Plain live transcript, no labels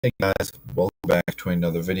Hey guys, welcome back to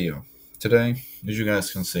another video. Today, as you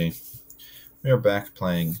guys can see, we are back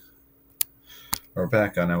on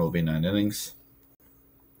MLB 9 innings,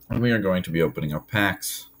 and we are going to be opening up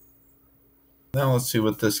packs. Now let's see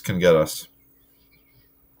what this can get us.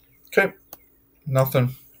 Okay,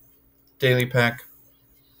 nothing. Daily pack.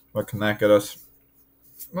 What can that get us?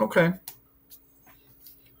 Okay.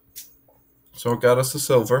 So it got us a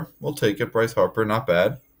silver. We'll take it. Bryce Harper, not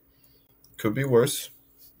bad. Could be worse.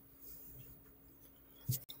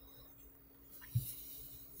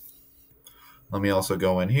 Let me also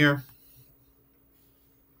go in here.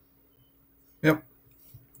 Yep,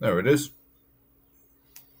 there it is.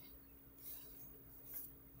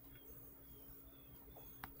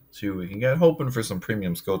 See what we can get. Hoping for some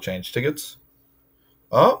premium skill change tickets.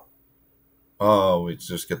 Oh, we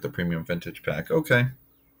just get the premium vintage pack. Okay.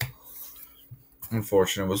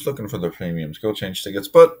 Unfortunate. Was looking for the premium skill change tickets,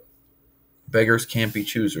 but beggars can't be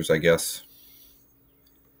choosers, I guess.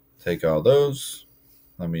 Take all those.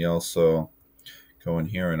 Let me also go in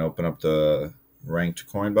here and open up the ranked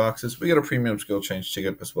coin boxes. We get a premium skill change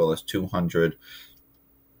ticket as well as 200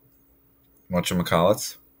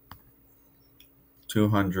 whatchamacallits.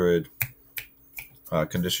 200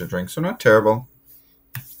 conditioner drinks. So not terrible.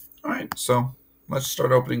 All right, so let's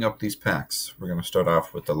start opening up these packs. We're going to start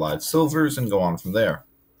off with the live silvers and go on from there.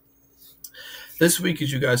 This week,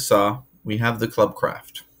 as you guys saw, we have the Club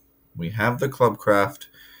Craft. We have the Club Craft,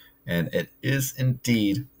 and it is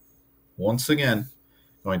indeed, once again,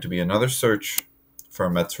 going to be another search for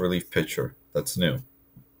a Mets relief pitcher that's new.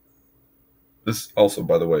 This also,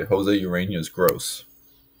 by the way, Jose Urena is gross.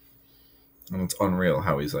 And it's unreal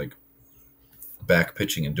how he's like back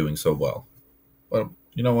pitching and doing so well. But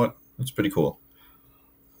you know what? It's pretty cool.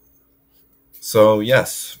 So,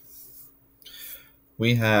 yes,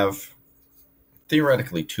 we have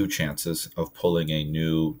theoretically two chances of pulling a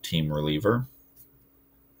new team reliever.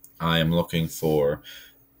 I am looking for,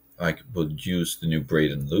 I would use the new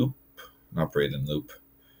Braden Loop. Not Braden Loop.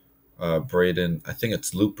 Braden, I think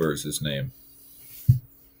it's Looper is his name.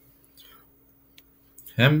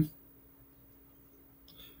 Him,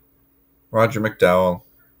 Roger McDowell,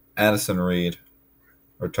 Addison Reed,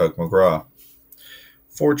 or Tug McGraw.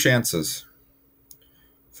 Four chances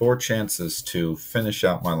to finish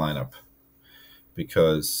out my lineup.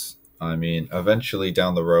 Because, I mean, eventually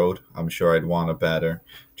down the road, I'm sure I'd want a batter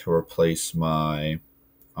to replace my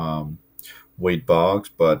Wade Boggs,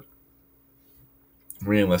 but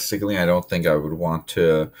realistically, I don't think I would want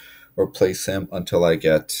to replace him until I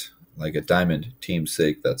get like a diamond team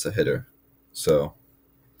sake that's a hitter. So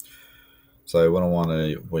I wouldn't want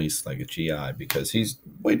to waste like a GI because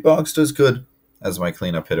Wade Boggs does good as my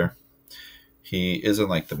cleanup hitter. He isn't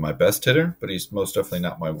like my best hitter, but he's most definitely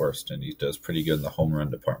not my worst, and he does pretty good in the home run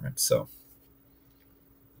department. So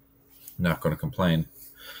I'm not going to complain.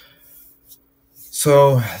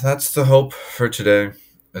 So that's the hope for today,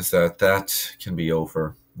 is that can be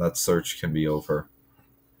over. That search can be over.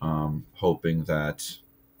 Hoping that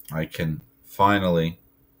I can finally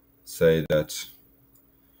say that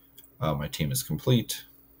my team is complete.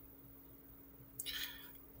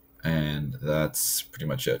 And that's pretty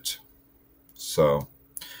much it. So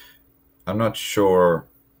I'm not sure.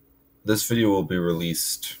 This video will be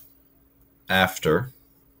released after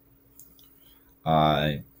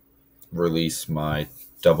I release my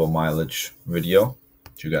double mileage video.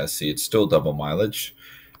 As you guys see, it's still double mileage.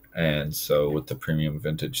 And so with the premium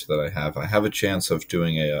vintage that I have a chance of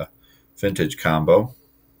doing a vintage combo.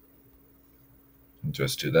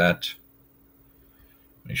 Just do that.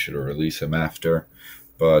 Make sure to release him after.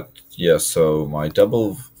 But yeah, so my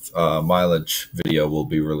double mileage video will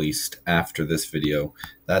be released after this video.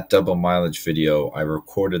 That double mileage video, I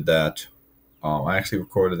recorded that. I actually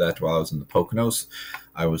recorded that while I was in the Poconos.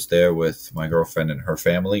 I was there with my girlfriend and her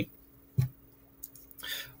family.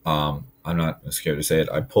 I'm not scared to say it.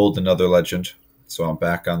 I pulled another legend. So I'm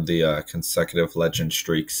back on the consecutive legend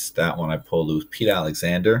streaks. That one I pulled was Pete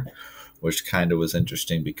Alexander, which kind of was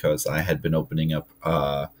interesting because I had been opening up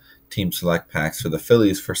team select packs for the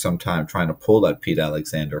Phillies for some time trying to pull that Pete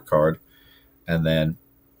Alexander card. And then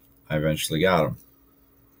I eventually got him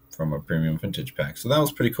from a premium vintage pack. So that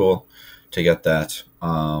was pretty cool to get that.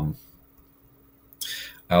 I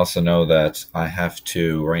also know that I have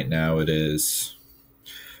to, right now it is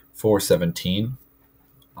 4/17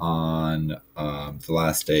 on the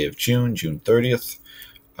last day of June 30th.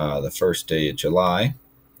 The first day of July,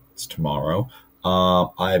 it's tomorrow.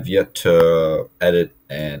 I have yet to edit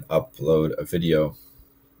and upload a video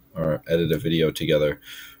or edit a video together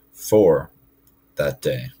for that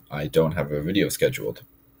day. I don't have a video scheduled,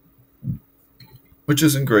 which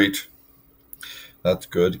isn't great. That's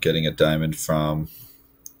good, getting a diamond from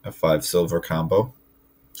a 5 silver combo.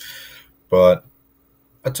 But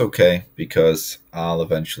that's okay because I'll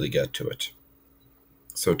eventually get to it.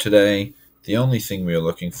 So today, the only thing we are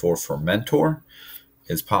looking for mentor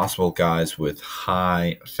is possible guys with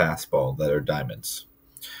high fastball that are diamonds.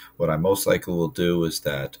 What I most likely will do is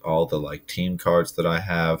that all the team cards that I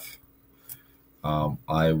have,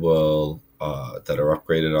 I will that are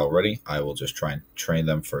upgraded already, I will just try and train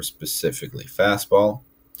them for specifically fastball.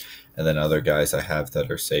 And then other guys I have that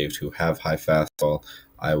are saved who have high fastball,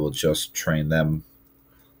 I will just train them.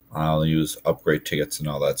 I'll use upgrade tickets and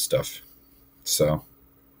all that stuff. So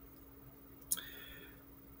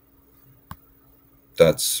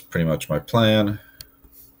that's pretty much my plan.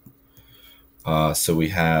 So we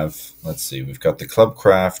have, let's see, we've got the Club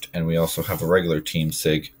Craft, and we also have a regular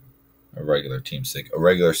SIG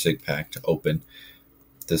pack to open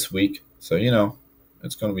this week. So,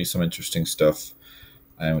 it's going to be some interesting stuff.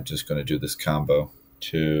 I'm just going to do this combo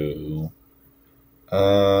to...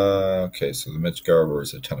 okay, so the Mitch Garver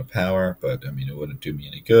is a ton of power, but, it wouldn't do me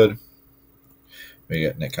any good. We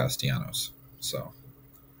get Nick Castellanos, so...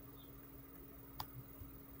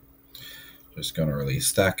 just going to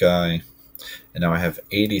release that guy. And now I have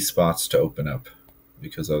 80 spots to open up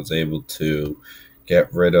because I was able to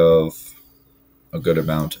get rid of a good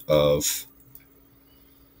amount of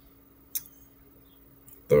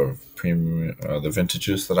the premium, the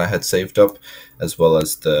vintages that I had saved up, as well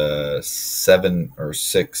as the 7 or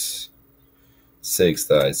 6 SIGs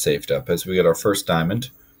that I saved up. As we get our first diamond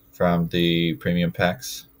from the premium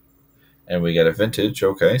packs, and we get a vintage.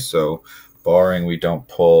 Okay, so barring we don't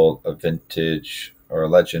pull a vintage or a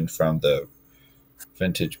legend from the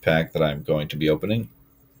vintage pack that I'm going to be opening,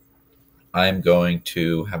 I'm going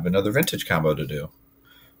to have another vintage combo to do.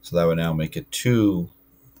 So that would now make it 2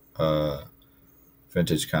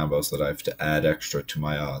 vintage combos that I have to add extra to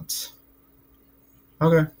my odds.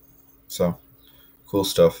 Okay, so cool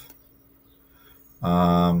stuff.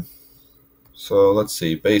 So let's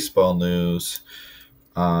see, baseball news.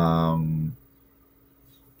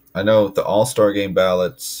 I know the All-Star Game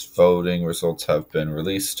ballots voting results have been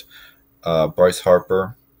released. Bryce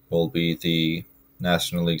Harper will be the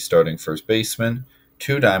National League starting first baseman.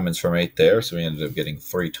 2 diamonds from 8 there, so we ended up getting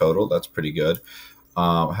 3 total. That's pretty good.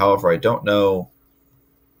 However, I don't know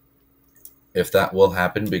if that will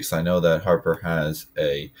happen because I know that Harper has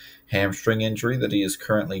a hamstring injury that he is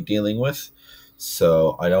currently dealing with.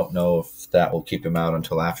 So I don't know if that will keep him out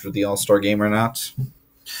until after the All-Star Game or not.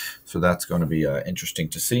 So that's going to be interesting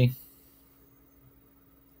to see.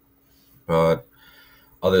 But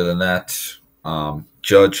other than that,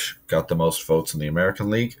 Judge got the most votes in the American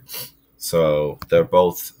League. So they're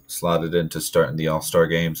both slotted into starting the All-Star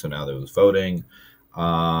Game. So now there was voting.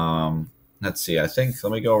 Let's see. Let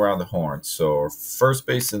me go around the horn. So first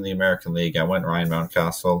base in the American League, I went Ryan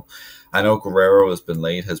Mountcastle. I know Guerrero has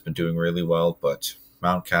been doing really well, but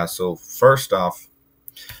Mountcastle, first off,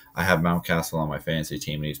 I have Mountcastle on my fantasy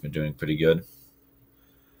team, and he's been doing pretty good.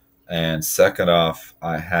 And second off,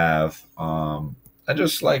 I have, I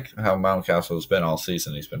just like how Mountcastle has been all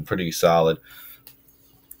season. He's been pretty solid.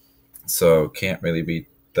 So can't really beat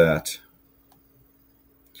that.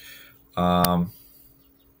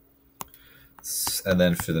 And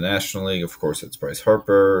then for the National League, of course, it's Bryce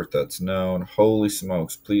Harper. That's known. Holy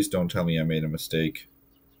smokes. Please don't tell me I made a mistake.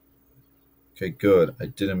 Okay, good. I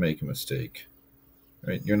didn't make a mistake.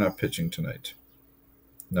 Right, you're not pitching tonight.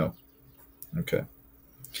 No. Okay.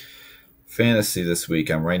 Fantasy this week,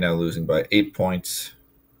 I'm right now losing by 8 points.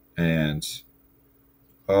 And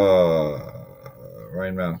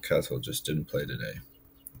Ryan Mountcastle just didn't play today.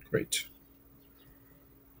 Great.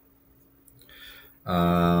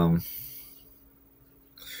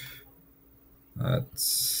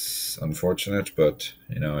 That's unfortunate, but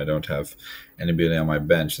I don't have anybody on my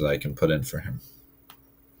bench that I can put in for him.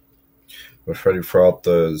 But Freddie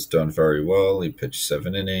Peralta has done very well. He pitched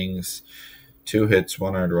 7 innings, 2 hits,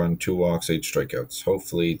 1 earned run, 2 walks, 8 strikeouts.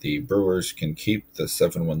 Hopefully the Brewers can keep the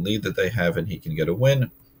 7-1 lead that they have, and he can get a win,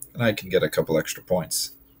 and I can get a couple extra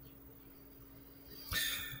points.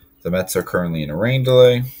 The Mets are currently in a rain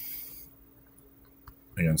delay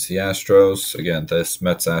against the Astros. Again, this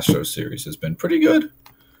Mets-Astros series has been pretty good.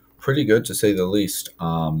 Pretty good, to say the least.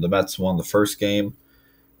 The Mets won the first game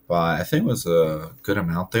by, I think it was a good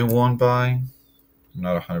amount they won by. I'm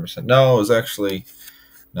not 100%. No, it was actually...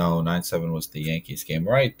 No, 9-7 was the Yankees game.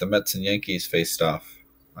 Right, the Mets and Yankees faced off.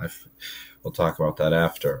 We'll talk about that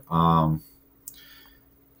after. It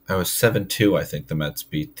was 7-2, I think the Mets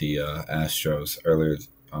beat the Astros earlier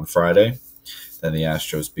on Friday. Then the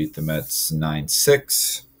Astros beat the Mets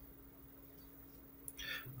 9-6.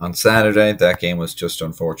 On Saturday, that game was just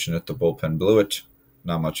unfortunate. The bullpen blew it.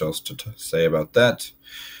 Not much else to say about that.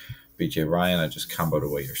 BJ Ryan, I just comboed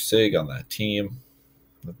away your SIG on that team,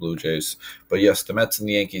 the Blue Jays. But yes, the Mets and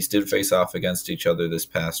the Yankees did face off against each other this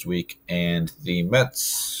past week, and the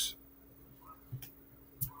Mets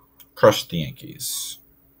crushed the Yankees.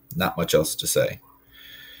 Not much else to say.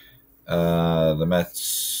 The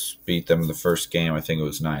Mets beat them in the first game. I think it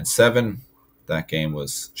was 9-7. That game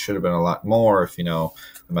should have been a lot more if, the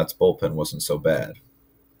Mets bullpen wasn't so bad.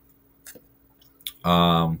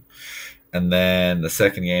 And then the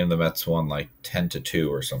second game, the Mets won like 10-2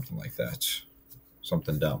 or something like that.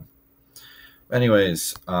 Something dumb.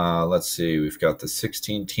 Anyways, let's see. We've got the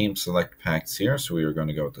 16 team select packs here. So we are going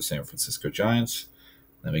to go with the San Francisco Giants.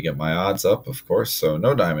 Let me get my odds up, of course. So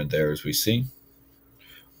no diamond there, as we see.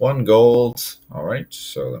 1 gold. All right.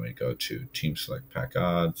 So let me go to team select pack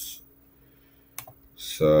odds.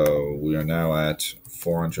 So we are now at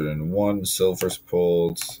 401 silvers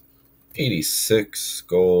pulled, 86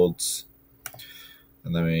 golds.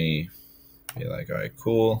 And let me be like, all right,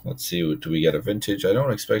 cool. Let's see. Do we get a vintage? I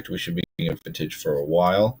don't expect we should be getting a vintage for a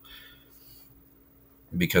while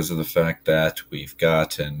because of the fact that we've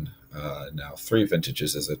gotten now 3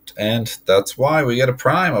 vintages, is it? And that's why we get a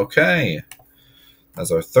prime. Okay.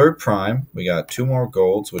 As our third prime, we got 2 more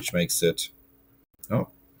golds, which makes it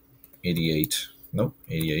 88. Nope,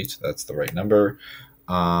 88. That's the right number.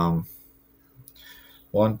 1,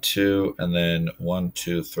 2, and then 1,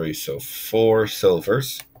 2, 3. So 4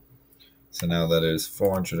 silvers. So now that is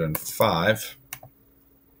 405.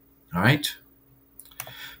 All right.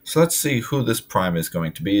 So let's see who this prime is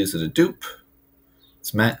going to be. Is it a dupe?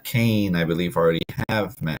 It's Matt Cain. I believe I already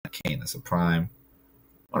have Matt Cain as a prime.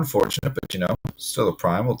 Unfortunate, but still a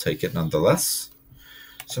prime. We'll take it nonetheless.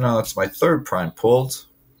 So now that's my third prime pulled.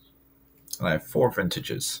 And I have 4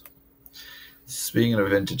 vintages. Speaking of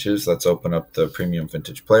vintages, let's open up the premium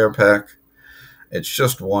vintage player pack. It's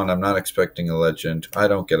just 1. I'm not expecting a legend. I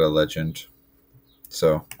don't get a legend.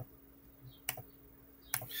 So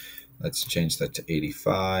let's change that to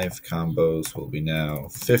 85. Combos will be now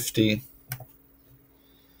 50.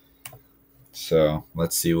 So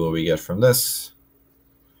let's see what we get from this.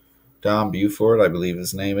 Dom Buford, I believe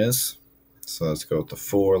his name is. So let's go with the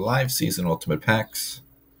 4 live season ultimate packs.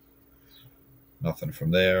 Nothing from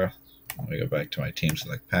there. Let me go back to my team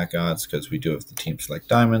select pack odds because we do have the team select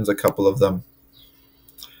diamonds, a couple of them.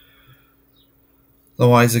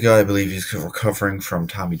 Loizaga, I believe he's recovering from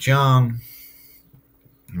Tommy John.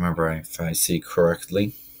 Remember, if I see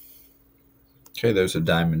correctly. Okay, there's a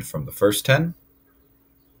diamond from the first 10.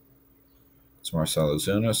 It's Marcell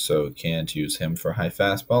Ozuna, so can't use him for high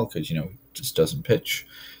fastball because, he just doesn't pitch.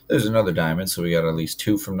 There's another diamond, so we got at least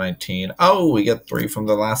 2 from 19. Oh, we got 3 from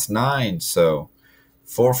the last 9, so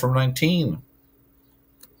 4 from 19.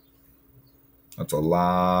 That's a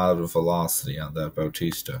lot of velocity on that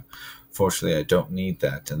Bautista. Fortunately, I don't need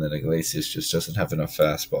that, and then Iglesias just doesn't have enough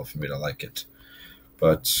fastball for me to like it.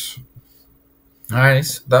 But, all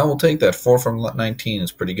right, that will take that. 4 from 19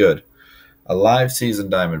 is pretty good. A live season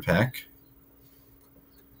diamond pack,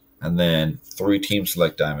 and then 3 team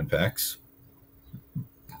select diamond packs.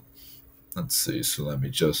 Let's see, so let me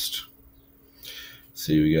just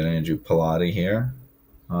see. We got Andrew Pallotti here.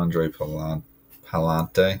 Andre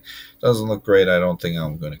Palante. Doesn't look great. I don't think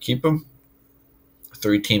I'm going to keep him.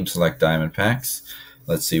 3 team select diamond packs.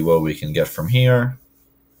 Let's see what we can get from here.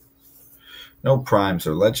 No primes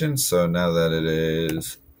or legends, so now that it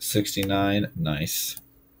is 69, nice.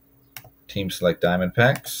 Team select diamond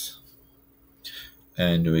packs.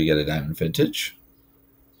 And do we get a diamond vintage?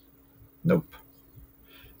 Nope.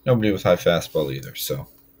 Nobody with high fastball either, so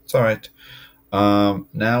it's all right.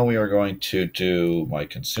 Now we are going to do my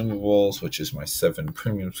consumables, which is my 7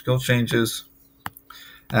 premium skill changes.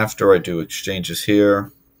 After I do exchanges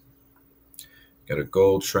here, get a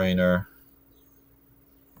gold trainer.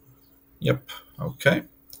 Yep, okay.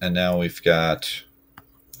 And now we've got,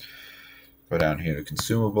 go down here to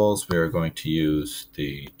consumables. We are going to use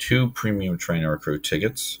the 2 premium trainer recruit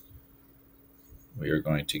tickets. We are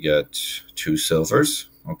going to get 2 silvers.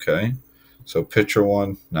 Okay. So pitcher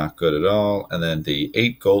 1, not good at all. And then the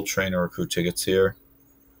 8 gold trainer recruit tickets here.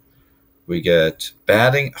 We get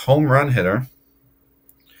batting home run hitter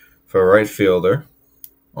for a right fielder.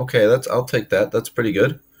 Okay, I'll take that. That's pretty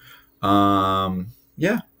good.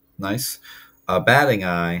 Yeah, nice. Batting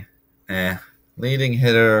eye, leading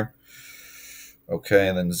hitter. Okay,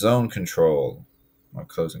 and then zone control. My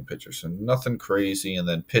closing pitcher. So nothing crazy. And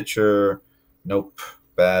then pitcher, nope.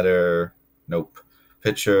 Batter, nope.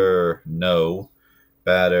 Pitcher, no.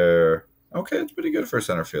 Batter, okay, it's pretty good for a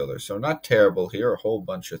center fielder. So not terrible here, a whole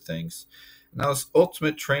bunch of things. Now this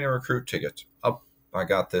Ultimate Trainer Recruit ticket. Up, I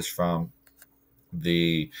got this from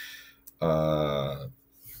the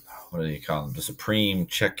what do you call them? The Supreme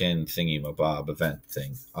Check-in thingy mabob event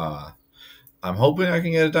thing. I'm hoping I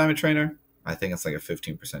can get a Diamond Trainer. I think it's like a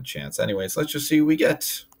 15% chance. Anyways, let's just see what we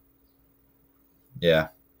get. Yeah,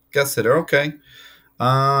 guess hitter. Okay.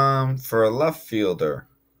 For a left fielder,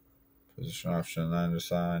 position option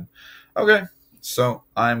underside. Okay, so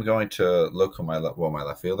I'm going to look at what my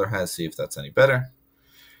left fielder has, see if that's any better.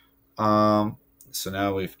 So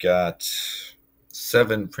now we've got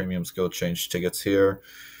 7 premium skill change tickets here.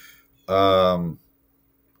 I'm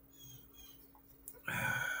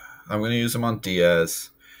going to use them on Diaz.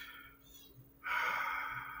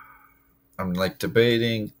 I'm like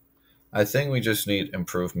debating. I think we just need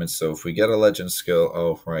improvements. So if we get a legend skill,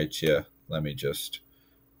 oh, right, yeah. Let me just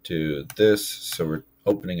do this. So we're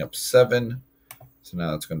opening up 7. So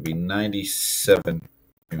now it's going to be 97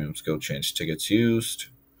 premium skill change tickets used.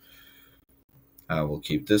 We'll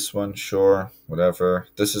keep this one, sure, whatever.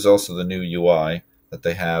 This is also the new UI that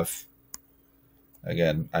they have.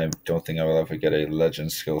 Again, I don't think I will ever get a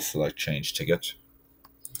legend skill select change ticket.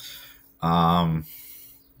 Otherwise,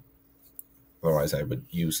 I would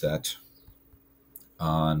use that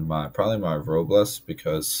on probably my Robles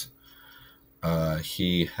because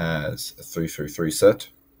he has a 3-3-3 set.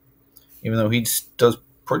 Even though he does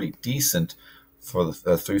pretty decent for the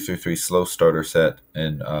 3-3-3 slow starter set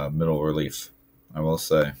in middle relief, I will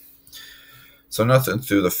say. So nothing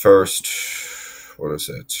through the first, 4.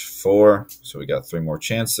 So we got 3 more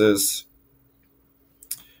chances.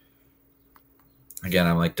 Again,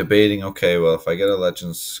 I'm like debating, okay, well, if I get a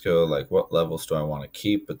legend skill, like what levels do I want to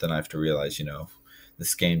keep? But then I have to realize,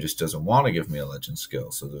 this game just doesn't want to give me a legend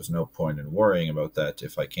skill. So there's no point in worrying about that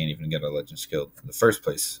if I can't even get a legend skill in the first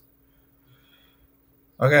place.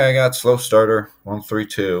 Okay, I got slow starter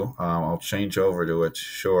 1-3-2. I'll change over to it,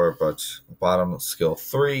 sure, but bottom skill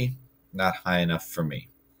 3, not high enough for me.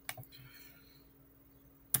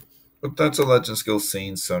 But that's a legend skill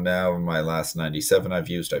seen. So now in my last 97 I've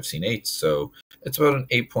seen 8. So it's about an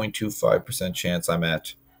 8.25% chance I'm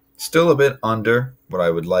at. Still a bit under what I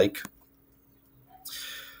would like.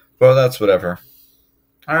 But that's whatever.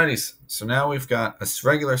 Alrighty, so now we've got a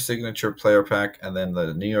regular signature player pack and then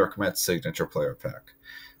the New York Mets signature player pack.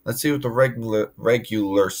 Let's see what the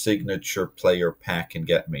regular signature player pack can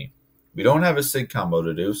get me. We don't have a sig combo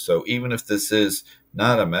to do, so even if this is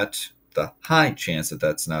not a Met, the high chance that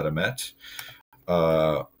that's not a Met,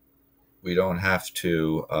 we don't have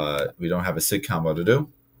a sig combo to do.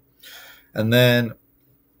 And then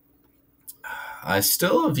I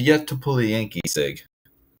still have yet to pull a Yankee sig.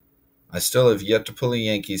 I'm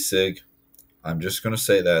just going to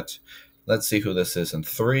say that. Let's see who this is in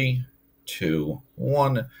 3, 2,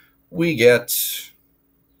 1. We get...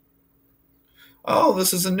 Oh,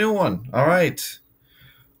 this is a new one. All right.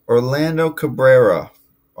 Orlando Cabrera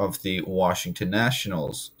of the Washington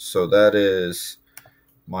Nationals. So that is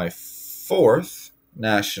my 4th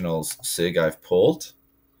Nationals sig I've pulled.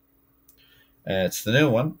 And it's the new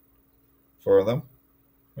one for them.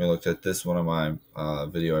 We looked at this one of my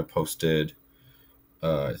video I posted.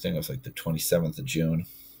 I think it was like the 27th of June.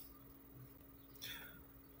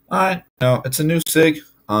 All right. No, it's a new sig.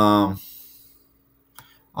 I'll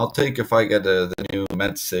take if I get the new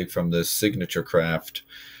Met sig from the Signature Craft.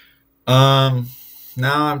 Now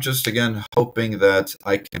I'm just, again, hoping that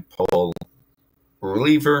I can pull a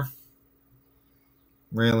reliever.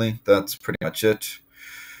 Really, that's pretty much it.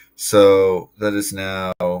 So that is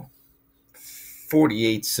now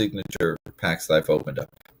 48 signature packs that I've opened up.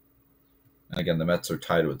 And again, the Mets are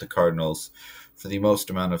tied with the Cardinals for the most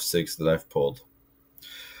amount of sigs that I've pulled.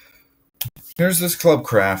 Here's this Club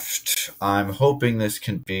Craft. I'm hoping this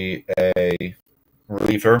can be a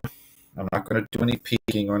reliever. I'm not going to do any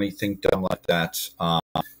peeking or anything dumb like that. I'm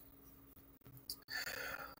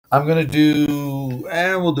going to do...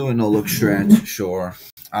 we'll do a no-look strat, sure.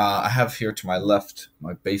 I have here to my left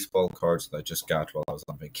my baseball cards that I just got while I was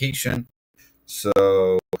on vacation.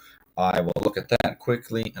 So I will look at that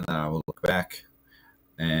quickly, and then I will look back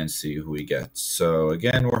and see who we get. So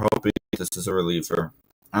again, we're hoping this is a reliever.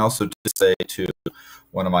 I also did say to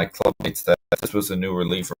one of my clubmates that if this was a new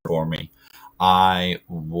reliever for me, I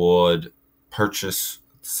would purchase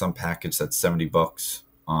some package that's $70.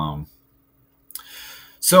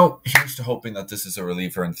 So here's to hoping that this is a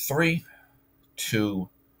reliever in 3, 2,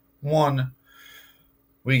 1.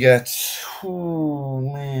 We get, oh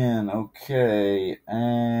man, okay,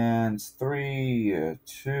 and 3,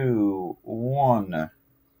 2, 1.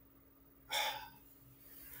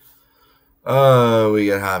 Oh, we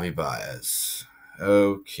get Javi Baez.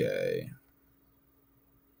 Okay.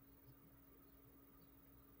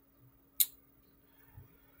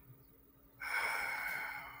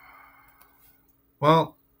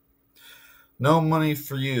 Well, no money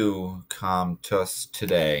for you, Comtus,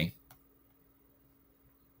 today.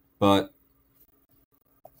 But,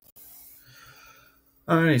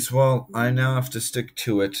 alright, well, I now have to stick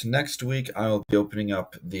to it. Next week, I'll be opening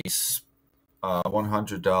up the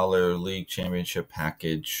 $100 League Championship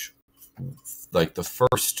package, like the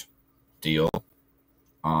first deal.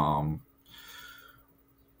 I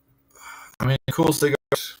mean, cool cigar.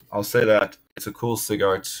 I'll say that. It's a cool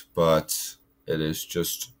cigar, but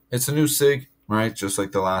it's a new cig, right? Just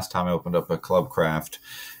like the last time I opened up a Club Craft.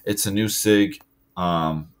 It's a new cig.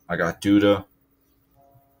 I got Duda.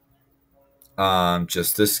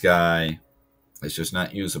 Just this guy is just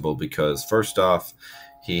not usable because first off,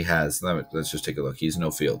 he has, let's just take a look. He's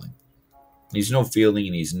no fielding. He's no fielding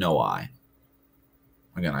and he's no eye.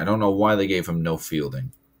 Again, I don't know why they gave him no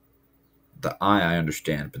fielding. The eye I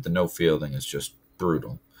understand, but the no fielding is just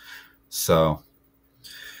brutal. So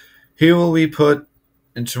he will be put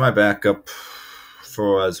into my backup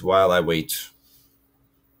for as while I wait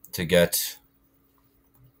to get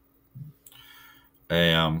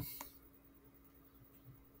a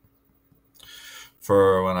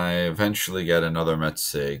for when I eventually get another Mets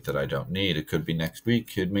sig that I don't need. It could be next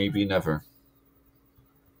week, it may be never.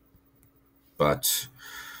 But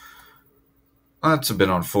that's a bit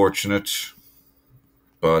unfortunate.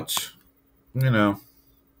 But it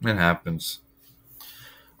happens.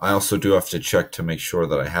 I also do have to check to make sure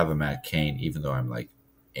that I have a Matt Cain, even though I'm like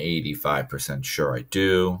 85% sure I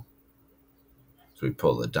do. So we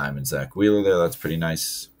pull the Diamond Zach Wheeler there. That's pretty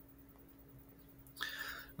nice.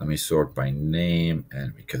 Let me sort by name,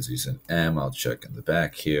 and because he's an M, I'll check in the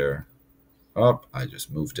back here. Oh, I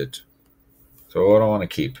just moved it. So what do I want to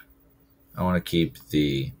keep? I want to keep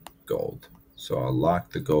the gold. So I'll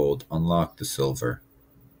lock the gold, unlock the silver.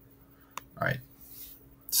 All right.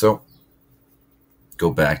 So go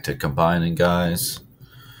back to combining, guys.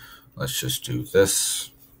 Let's just do this.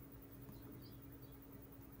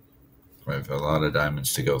 We have a lot of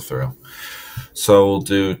diamonds to go through. So we'll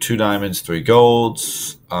do 2 diamonds, 3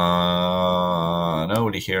 golds.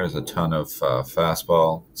 Nobody here has a ton of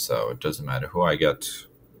fastball, so it doesn't matter who I get.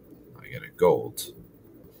 I get a gold.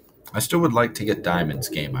 I still would like to get diamonds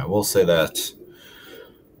game. I will say that.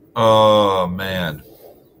 Oh, man.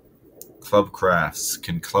 Club Crafts.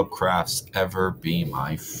 Can Club Crafts ever be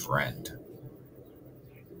my friend?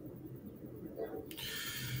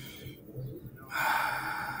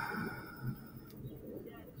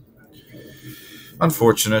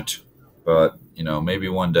 Unfortunate, but maybe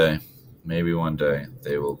one day they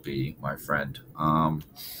will be my friend.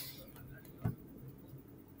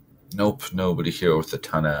 Nope, nobody here with a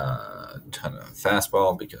ton of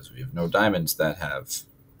fastball because we have no diamonds that have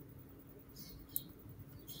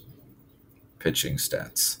pitching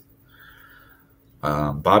stats.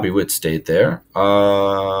 Bobby Witt stayed there.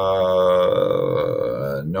 No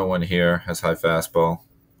one here has high fastball,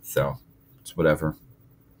 so it's whatever.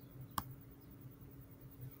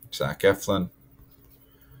 Zach Eflin.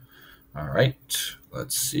 All right,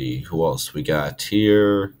 let's see who else we got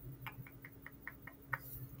here.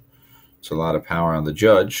 It's a lot of power on the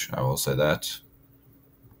judge, I will say that.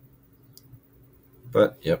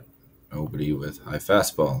 But, yep, nobody with high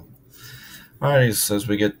fastball. Alright, so as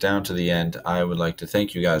we get down to the end, I would like to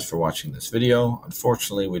thank you guys for watching this video.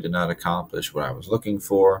 Unfortunately, we did not accomplish what I was looking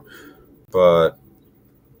for, but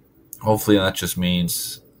hopefully that just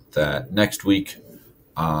means that next week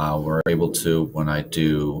we're able to, when I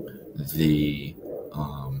do the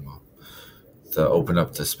open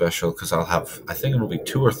up the special, because I'll have, I think it'll be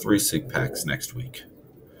 2 or 3 sig packs next week.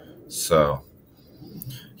 So,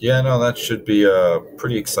 yeah, no, that should be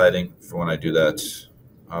pretty exciting for when I do that.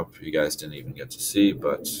 I hope you guys didn't even get to see,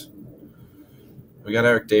 but we got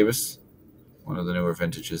Eric Davis, one of the newer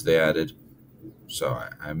vintages they added. So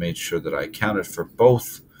I made sure that I accounted for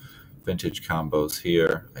both vintage combos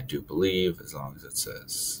here, I do believe, as long as it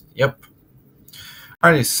says, yep.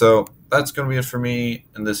 Alrighty, so that's going to be it for me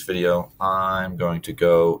in this video. I'm going to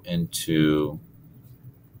go into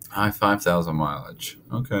high 5,000 mileage.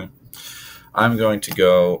 Okay. I'm going to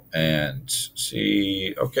go and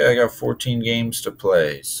see, okay, I got 14 games to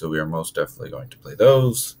play, so we are most definitely going to play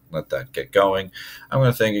those, let that get going. I'm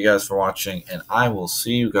going to thank you guys for watching, and I will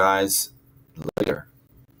see you guys later.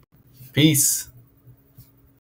 Peace.